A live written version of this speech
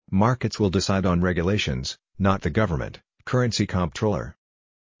Markets will decide on regulations, not the government, currency comptroller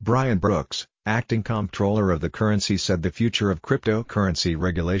Brian Brooks, acting comptroller of the currency, said the future of cryptocurrency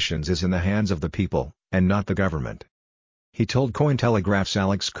regulations is in the hands of the people, and not the government. He told Cointelegraph's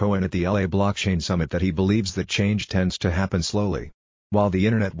Alex Cohen at the LA Blockchain Summit that he believes that change tends to happen slowly. While the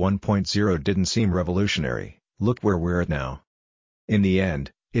Internet 1.0 didn't seem revolutionary, look where we're at now. In the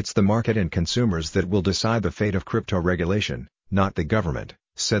end, it's the market and consumers that will decide the fate of crypto regulation, not the government,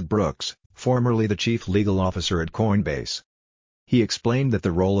 said Brooks, formerly the chief legal officer at Coinbase. He explained that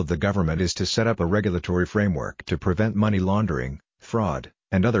the role of the government is to set up a regulatory framework to prevent money laundering, fraud,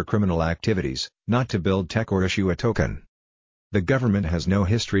 and other criminal activities, not to build tech or issue a token. The government has no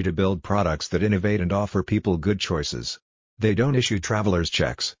history to build products that innovate and offer people good choices. They don't issue traveler's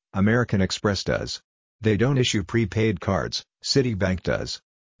checks, American Express does. They don't issue prepaid cards, Citibank does.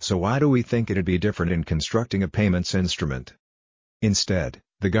 So why do we think it'd be different in constructing a payments instrument? Instead,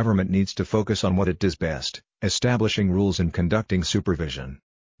 the government needs to focus on what it does best, establishing rules and conducting supervision.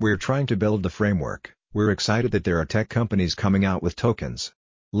 We're trying to build the framework. We're excited that there are tech companies coming out with tokens.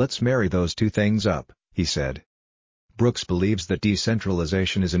 Let's marry those two things up, he said. Brooks believes that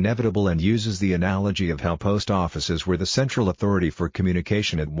decentralization is inevitable and uses the analogy of how post offices were the central authority for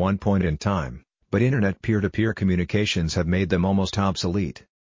communication at one point in time, but internet peer-to-peer communications have made them almost obsolete.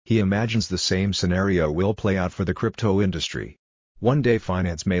 He imagines the same scenario will play out for the crypto industry. One day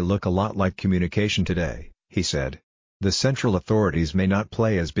finance may look a lot like communication today, he said. The central authorities may not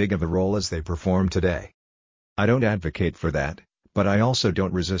play as big of a role as they perform today. I don't advocate for that, but I also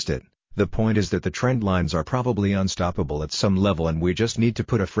don't resist it. The point is that the trend lines are probably unstoppable at some level, and we just need to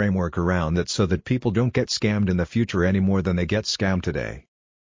put a framework around that so that people don't get scammed in the future any more than they get scammed today.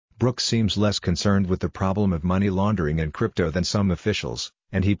 Brooks seems less concerned with the problem of money laundering in crypto than some officials,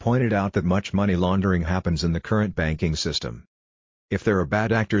 and he pointed out that much money laundering happens in the current banking system. If there are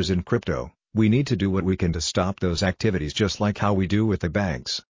bad actors in crypto, we need to do what we can to stop those activities, just like how we do with the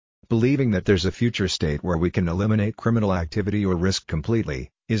banks. Believing that there's a future state where we can eliminate criminal activity or risk completely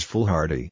is foolhardy.